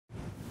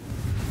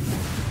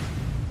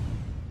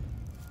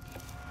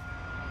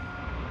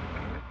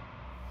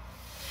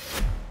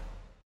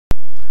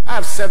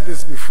have said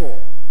this before,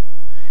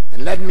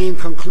 and let me in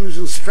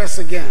conclusion stress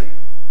again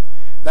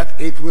that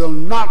it will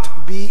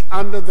not be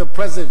under the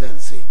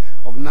presidency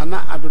of Nana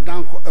Addo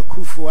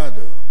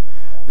Akufo-Addo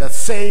that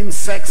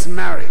same-sex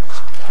marriage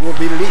will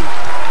be legal.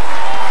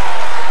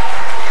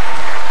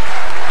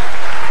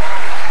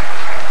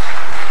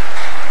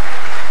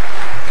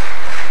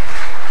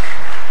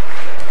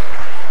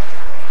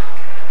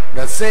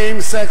 That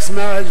same-sex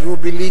marriage will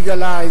be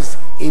legalized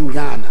in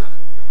Ghana.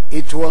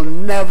 It will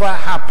never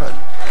happen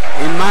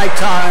in my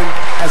time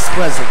as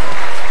president.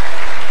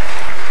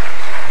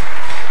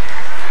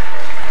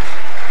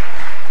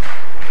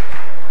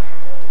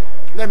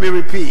 Let me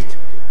repeat,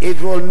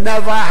 it will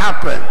never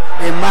happen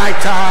in my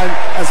time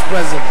as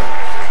president.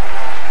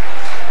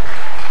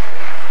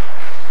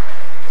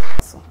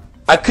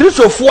 A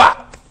Christopher,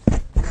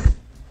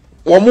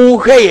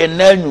 womu heye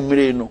na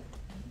numere no.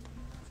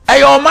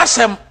 Ayo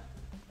masem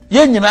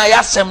ye nyina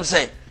ya sem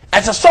se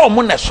ese so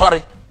mo na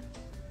sori.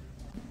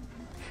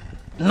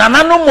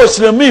 Nanano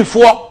Muslimi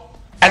fo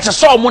ese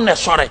so mo na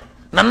sori.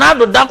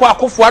 Nanado Danko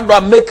Akufo-Addo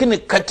are making a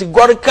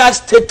categorical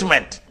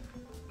statement.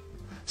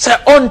 Say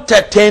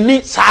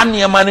entertaining sa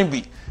niema ne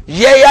bi.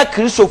 Ye ya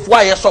Christopher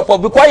aye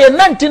support because ye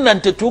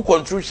 1992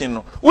 constitution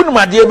no.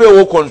 Unuma de be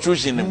wo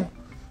constitution no.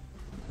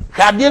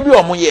 Hade bi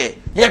omo ye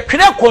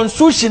twere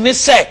constitution ni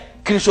say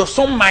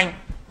Christopher man.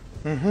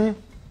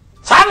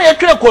 Sa na ye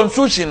twere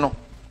constitution no.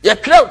 Ye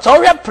twere so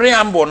we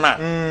preamble na.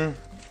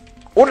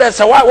 Wo de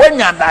say wa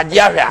nya daje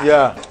ahwa.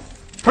 Yeah.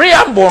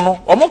 Preamble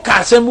no omo ka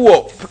asem bi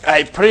wo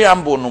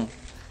preamble no.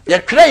 Ye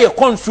twere ye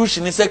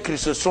constitution ni say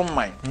Christopher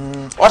man.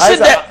 O say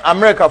the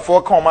America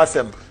for come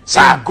asem.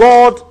 In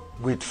God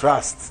we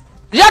trust.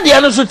 Ya de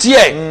anu so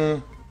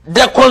tie.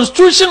 The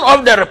Constitution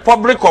of the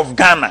Republic of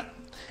Ghana,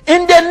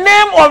 in the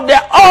name of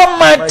the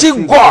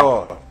Almighty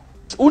God.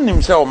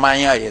 Unim se o man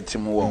ya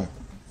yetimu wo.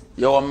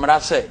 Ye o mra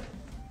se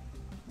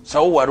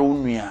o ware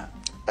onua.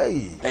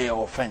 Eh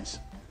offense.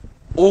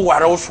 O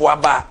ware o so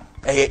aba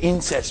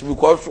incest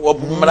because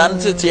mra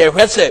ntete ye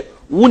hwese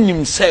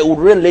unim se o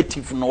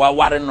relative no wa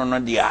ware no no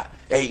dia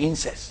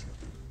incest.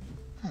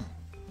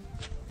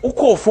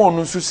 Uko phone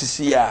no so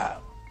sisi ya.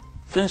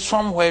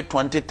 Somewhere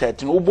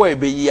 2013, boy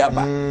be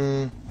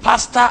yaba.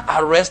 Pastor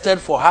arrested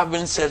for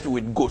having sex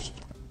with ghost.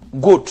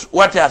 Goat.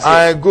 What is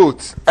it?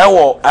 Goat.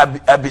 Ewo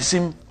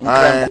abisim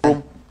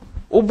nkram.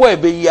 Boy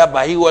be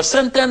yaba. He was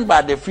sentenced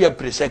by the Free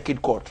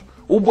Pre-Circuit Court.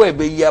 Boy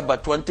be yaba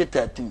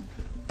 2013.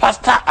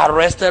 Pastor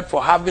arrested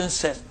for having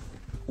sex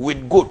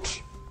with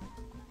goat.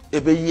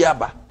 Ebe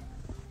yaba.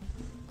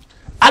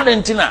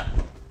 Argentina.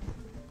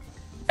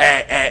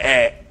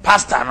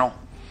 Pastor no.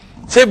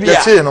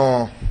 Sebia.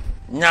 No.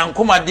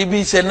 Nyankoma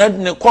dibi se na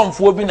ne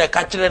komfo bi na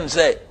ka kire ne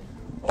se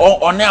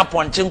one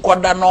aponche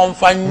nkoda na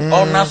onfan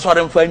ona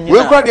sore mfa nyina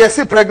we kwa dey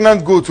see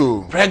pregnant goat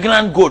o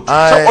pregnant goat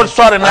so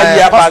sorry na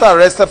dia pastor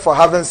arrested for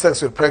having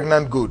sex with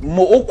pregnant goat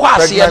mo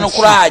okwase no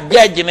kura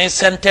judge ne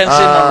sentence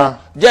no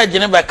judge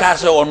ne be ka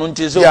se ono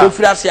nti se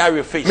obefiri ase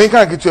awe face me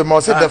can get you more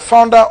say the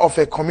founder of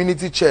a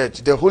community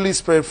church, the Holy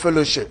Spirit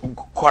Fellowship,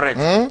 correct,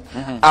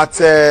 at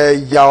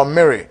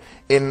Yaomere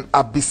in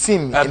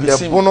Abysim in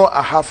the Bono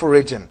Ahafo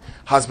region,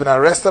 has been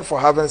arrested for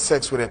having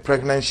sex with a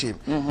pregnant sheep.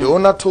 The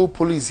owner told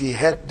police he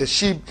heard the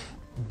sheep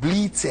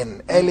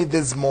bleating early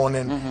this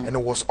morning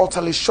and was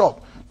utterly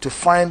shocked to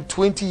find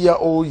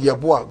 20-year-old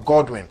Yeboah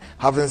Godwin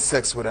having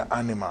sex with an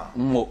animal.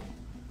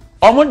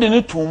 Omo de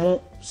ne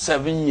tumu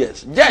 7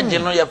 years. Judge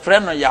no your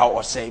friend no ya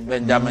osei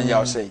Benjamin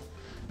ya osei.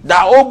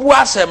 Da obu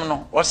asem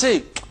no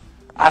osei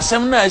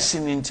asem na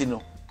asini nti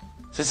no.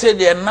 Se say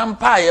de nam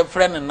pa your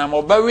friend nam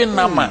obawe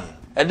nam a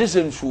ede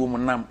se nsuom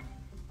nam.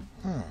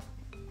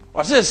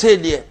 Ose say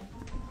de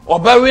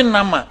obawe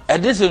nam a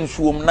ede se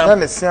nsuom nam. Na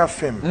ne se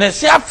afem. Ne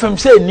se afem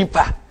say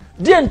nipa.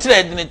 The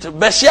entire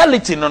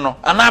speciality no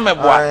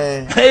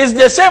anameboa. It's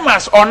the same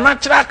as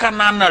unnatural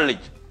carnal knowledge.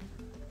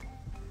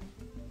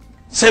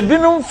 Se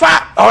binum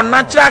fa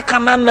unnatural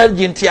carnal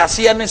knowledge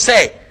ntiase ne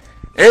say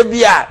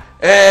ebia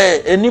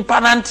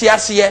enipa na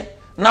ntiase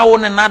na wo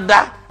ne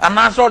nada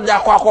anaso de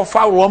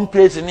akwakofa one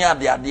place ni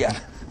ade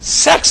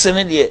sex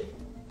ne de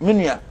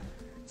menua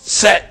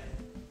se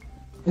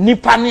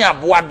nipa ne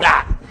aboa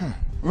da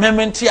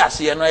mementi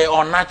ase no e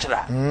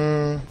unnatural.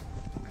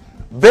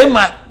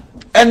 Bema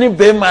any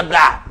bema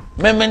da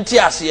mementi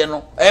ase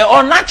no e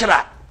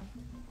unnatural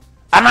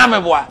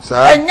anameboa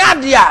enya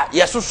dia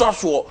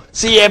yesoso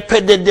see ye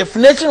pe the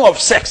definition of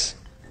sex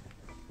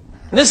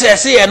ne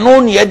say ye no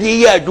ne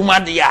ye ye adwuma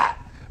dia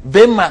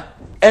bema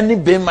any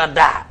bema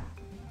da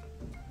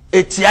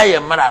etia ye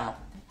mra no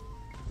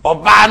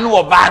oba no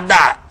oba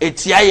da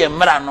etia ye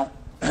mra no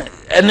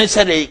ene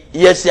se de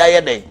yesia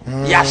ye de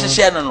ya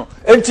hihye no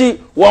enti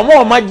wo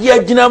mo magye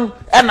aginam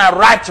na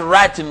right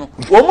no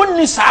wo mo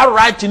ni sa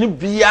right ni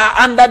bia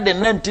under the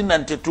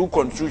 1992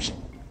 constitution.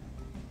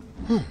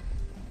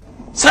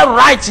 So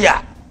right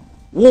here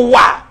wo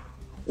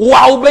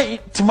be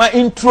tima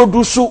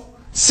introduce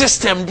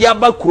system dia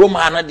ba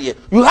kroma na de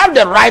you have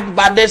the right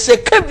but there's a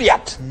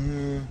caveat.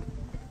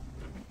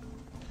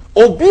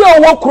 Obi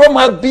owo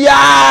kroma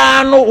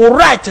bia no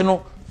right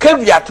no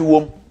caveat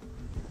wom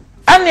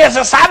and yes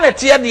a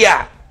sanity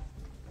dia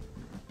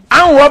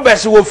and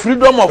Roberts wo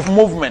freedom of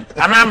movement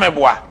and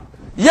ameboa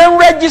yen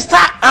register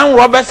and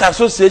Roberts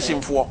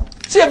Association for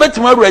see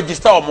betima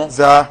register omo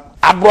za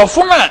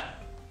abrofo na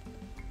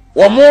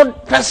womo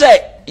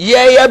pese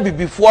ye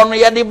bibifo no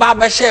ye de ba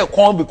be share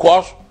kon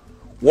because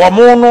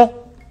womo no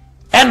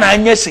e na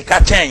anya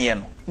sika chenye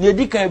no na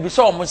edikan bi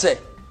se omo se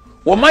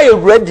woma ye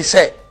ready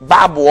say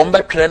bible won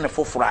betwere ne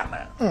foforo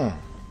ana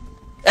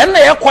na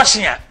ye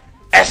kwhye a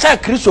esa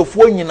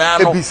kristofo nyina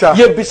no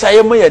ye bisa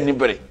ye ma ye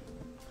nibere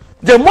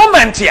the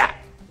moment ya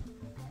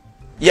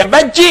ye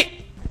beji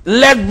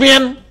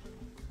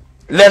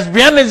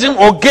lesbianism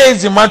or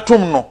gayism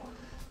atum no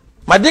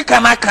madika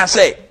na kan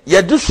say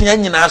ye dusua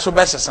nyina so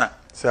besesa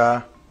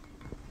sir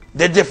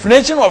the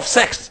definition of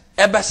sex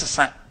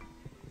ebesesa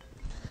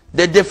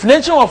the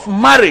definition of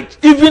marriage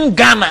even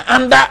Ghana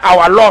under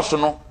our laws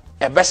no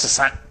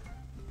ebesesa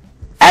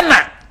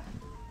ena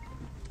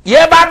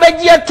ye ba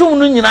beji atum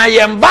no nyina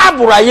ye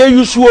mbabura ye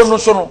yusuo no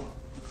so no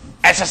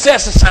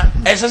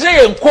esesa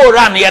ye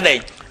nkora na ye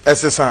dai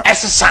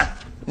esesa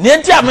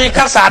nienti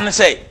America sa ne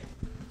say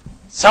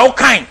so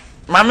kind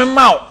mama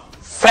mau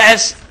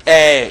first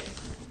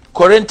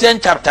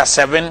Corinthians chapter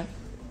 7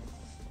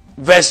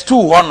 verse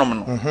 2 honom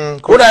no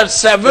what are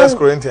 7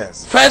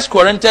 First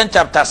Corinthians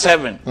chapter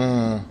 7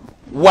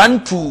 1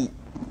 to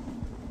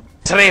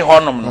 3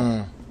 honom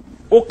no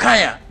o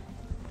kan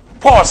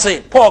Paul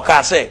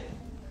ka say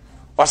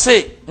o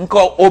say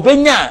nko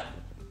obenya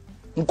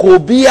nko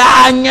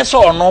bia anye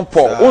so no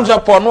Paul unza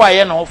Paul no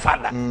aye no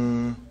fada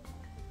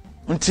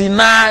nti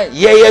na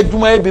ye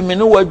adwuma bi me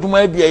no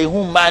wadwuma bi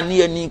ehu ma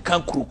ne ani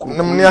kan kurukuru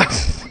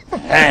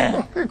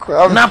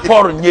na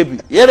Paul nyebi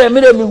yere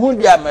mere mi hu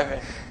dia mehwe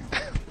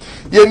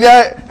ye ni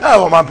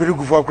o ma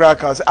perigu fo kra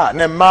ka say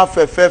ne ma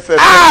fe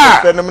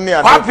ne me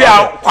ne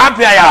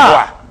kwapia ya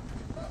boa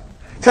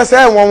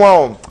say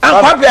won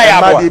kwapia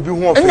ya boa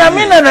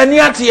nyame na nani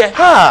ate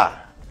ha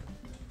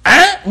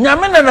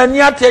nyame na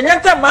nani ate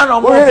nyenta ma na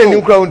mo ni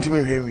nkra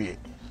untimi hwewie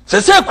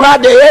se kra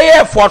de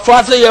ye for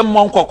ase ye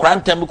mmon kokra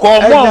ntem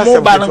ko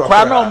mo ba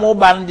nkra na mo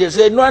ba de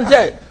se no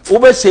ante wo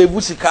be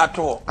save sika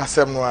to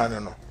asem no ane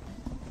no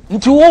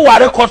nti wo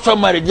ware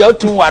customer de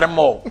otum ware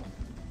mo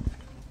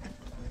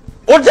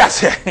o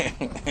jase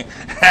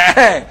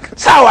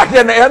sa wa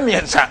de na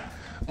emiensa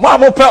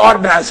mo pe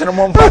ordinance no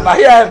mo pa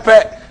here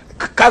pe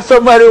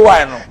customary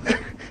wine no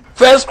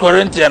First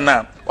Corinthians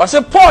na o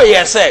se Paul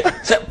ye se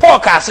Paul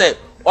ka se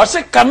o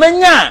se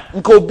kamenya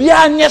nka obi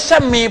anye se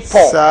me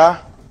Paul sa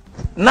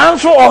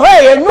nanso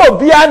ohe ye no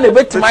bia na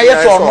betima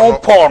ye so no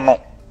Paul no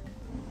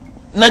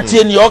na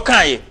tie ni o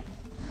kan ye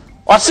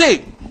o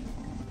say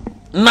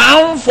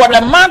now for the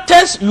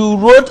matters you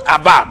wrote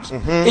about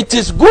it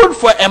is good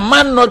for a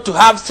man not to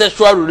have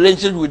sexual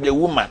relations with a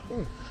woman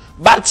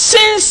but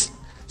since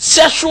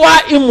sexual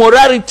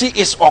immorality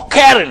is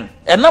occurring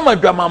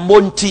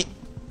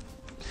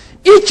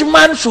each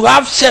man should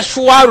have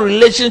sexual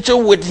relationship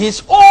with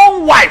his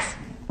own wife.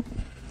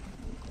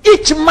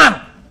 Each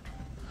man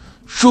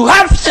should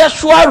have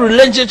sexual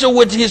relationship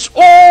with his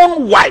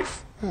own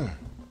wife.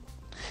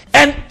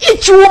 And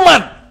each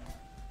woman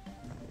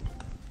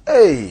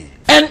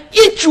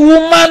each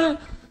woman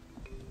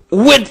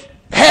with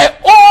her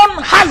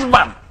own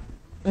husband.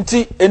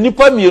 Nti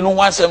enipa mienu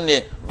ho asem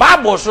ne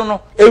Bible so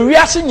no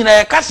ewiase nyina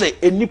ye ka se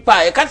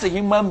enipa ye ka se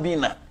human being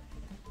na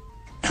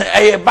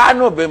eye ba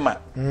no be ma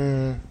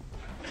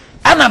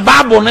ana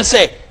Bible ne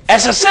se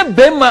esese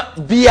be ma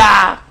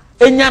bia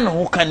enya ne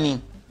ho kani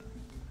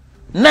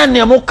na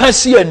ne mo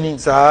kasi ani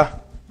sa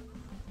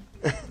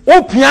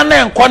o pia na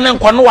enko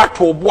no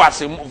wato obu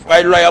ase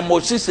lawyer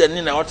Moses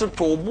ani na wato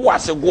to obu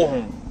ase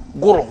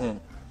goro ho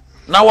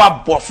na wa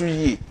bosu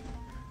yi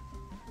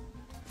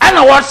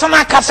ana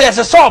wasana kasa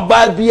ese so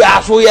ba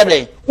bia so ye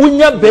den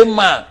unya be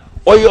ma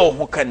oye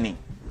ho kani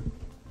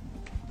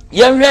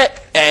yenhwe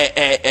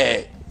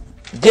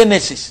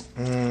Genesis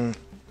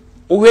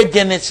we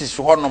Genesis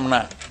honom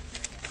na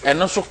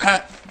eno so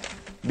ka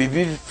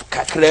bibi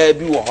kakra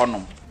bi wo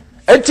honom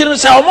etinu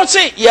se omo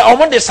se ye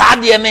omo de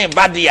saade ne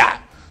bade a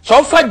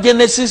so fa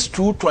Genesis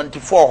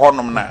 2:24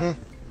 honom na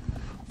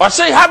or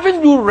say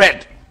haven't you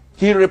read?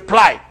 He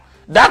replied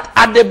that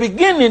at the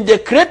beginning the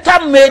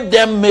Creator made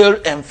them male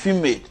and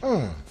female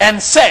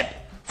and said,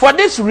 for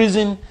this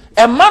reason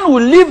a man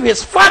will leave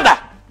his father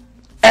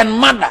and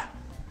mother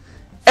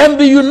and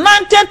be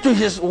united to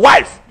his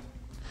wife,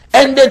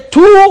 and the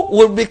two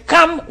will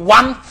become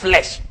one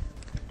flesh.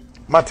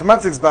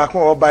 Mathematics back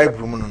or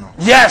Bible no.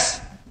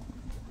 Yes.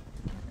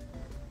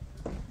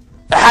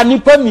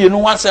 Hanipa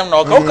mienu wasem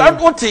na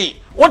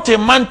what a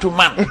man to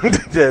man.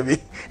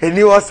 Debbie, and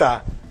you was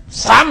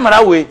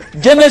Samra we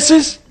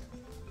Genesis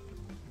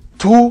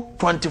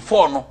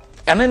 2:24 no.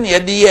 And then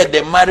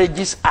the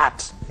Marriages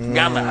Act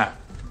Ghana ha.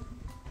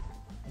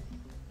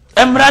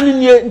 Emrani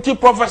ni nti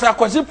Professor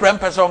Kwasi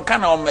Prempperson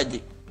kana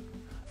omeji.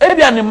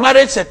 Ebi an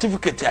marriage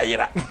certificate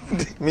ayira.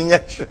 Minya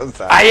sure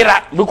sir.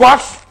 Ayira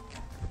because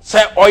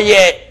say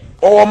oye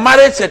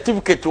marriage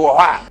certificate wo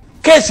ha.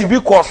 Case bi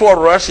ko so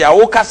Russia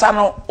o kasa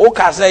no o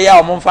kasa ya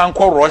o mfa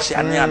nko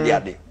Russia ne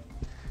ade.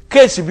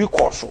 case bi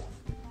koso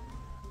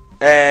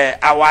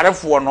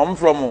awarefo no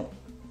from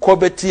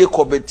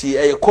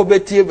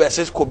Kobetie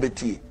versus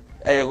Kobetie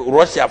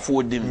Russia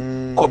for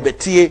din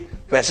Kobetie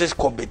versus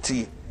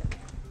Kobetie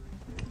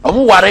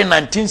omu ware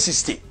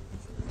 1960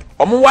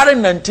 omu ware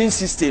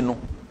 1960 no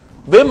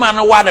be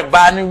man ware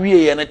ba ne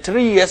wie ne 3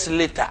 years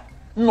later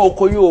na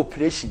okoye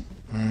operation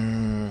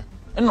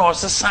na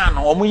osesa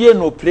no omu ye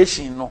no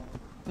operation no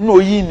na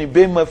oyi ni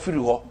be ma firi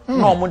ho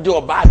na omu de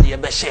oba de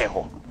be share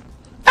ho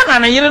ana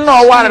na yire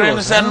na oware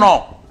ne say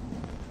no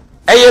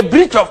a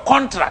breach of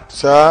contract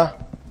sir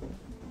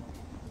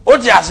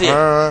Oti ase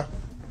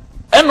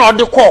ena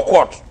odi call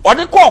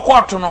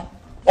court no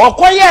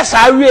okoye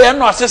sa awie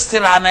na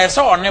osestira na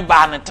ese one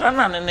ba ne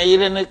trana ne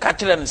yire ne ka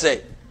kire ne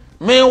say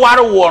me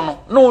ware wo no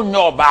na onye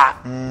oba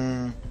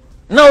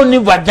na oni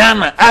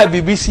vagina a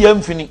BBC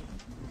amfini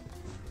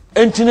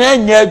entina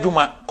anya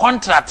adwuma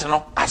contract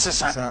no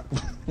asesa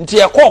nti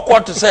e call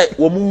court say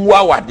wo munwu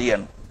awade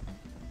no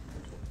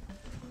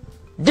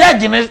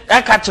judge ne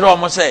aka kire o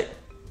mo say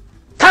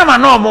tama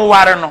na o mo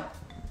ware no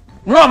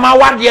no ma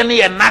wade ne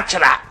ye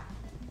natural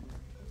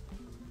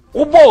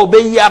ubo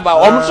obeyi aba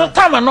omso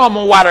tama na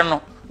o ware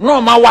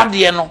no ma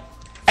wade no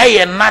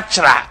eye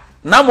natural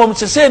na mom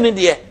sese ni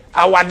de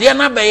awade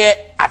na be ye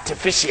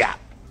artificial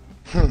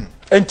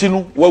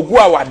entinu wagu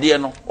awade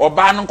no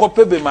oba no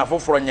kopebe ma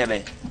foforo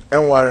nyere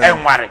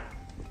enware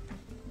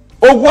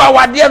ogu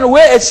awade no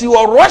we esi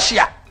wo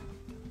Russia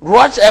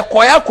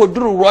ekoya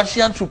koduru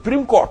Russian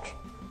Supreme Court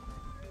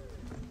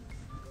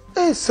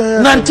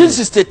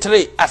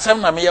 1963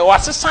 asem na me ye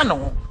wasesa ne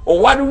ho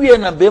o ware wie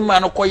na be ma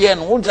no koye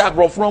no wo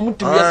agrofo mu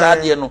tumi ya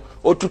ade no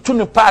otutu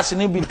ne pass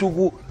ne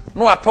bitugu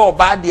no ape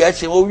oba de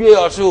ache o wie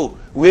o so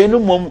we no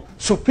mom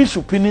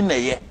supi ni na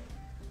ye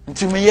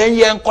ntimi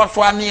ye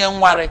nkoso ane ye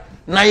nware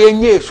na ye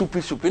nye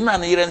supi na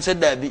ne yire nse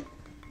dabi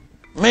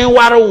me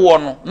ware wo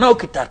no na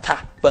okitata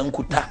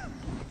bankuta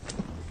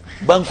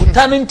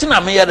no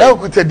ntina me ye da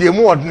okuta de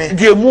mu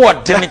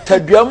odene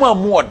tadua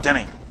mu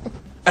odene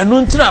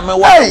enu ntina me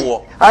ware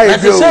wo na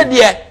se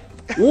de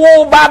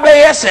wo ba be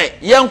yese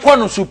yenko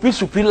no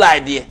supi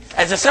lie de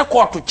ese se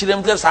court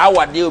kirem se sa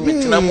awade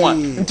obetina mu a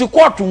nti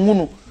court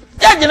ngunu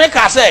judge ne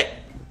ka se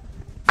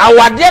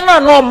awade na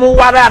no mo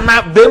ware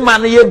na be ma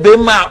no ye be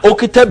ma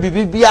okita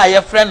bibi a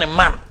ye frɛ ne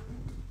man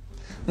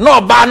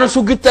no ba no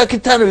so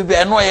kita no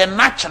bibi no ye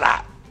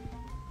natural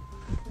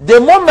the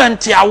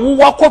moment ya wo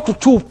wakoto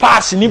two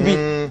pass ni bi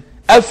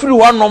afiri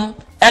wonom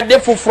ede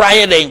foforo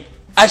aye den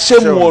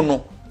ahyemu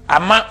no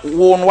ama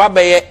wo no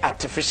wabe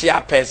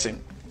artificial person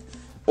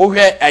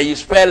ohwe ayi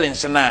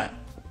spellings na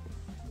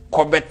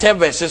Kobete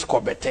versus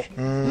Kobete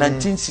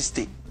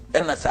 1960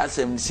 ena sa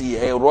asem si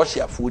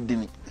Russia for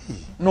dini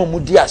no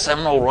mudi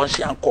asem no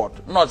Russian court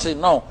no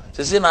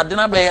say na de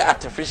na be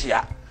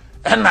artificial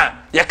ena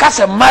ye ka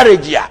se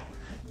marriage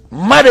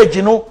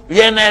no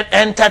ye na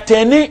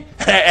entertain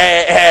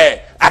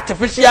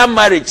artificial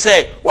marriage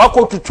say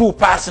wako tutu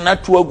pass na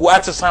tuagu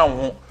atesa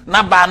ho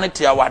na ba ne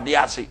te awade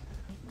ase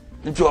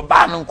nti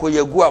oba no nko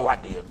yagu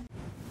awade